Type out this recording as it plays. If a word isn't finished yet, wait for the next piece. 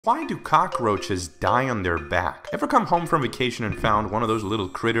Why do cockroaches die on their back? Ever come home from vacation and found one of those little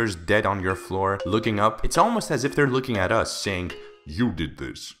critters dead on your floor, looking up? It's almost as if they're looking at us, saying, "You did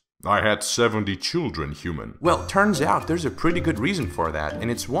this. I had 70 children, human." Well, turns out there's a pretty good reason for that, and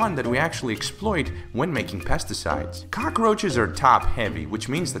it's one that we actually exploit when making pesticides. Cockroaches are top-heavy, which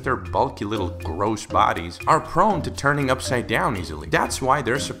means that their bulky little gross bodies are prone to turning upside down easily. That's why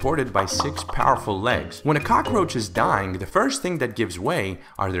they're supported by 6 powerful legs. When a cockroach is dying, the first thing that gives way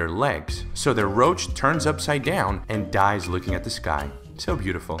are their legs. So the roach turns upside down and dies looking at the sky. So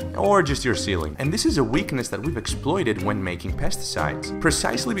beautiful. Or just your ceiling. And this is a weakness that we've exploited when making pesticides.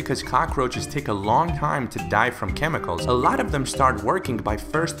 Precisely because cockroaches take a long time to die from chemicals, a lot of them start working by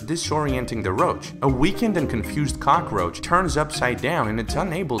first disorienting the roach. A weakened and confused cockroach turns upside down and it's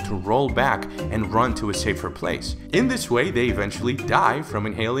unable to roll back and run to a safer place. In this way, they eventually die from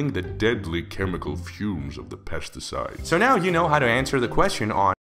inhaling the deadly chemical fumes of the pesticide. So now you know how to answer the question on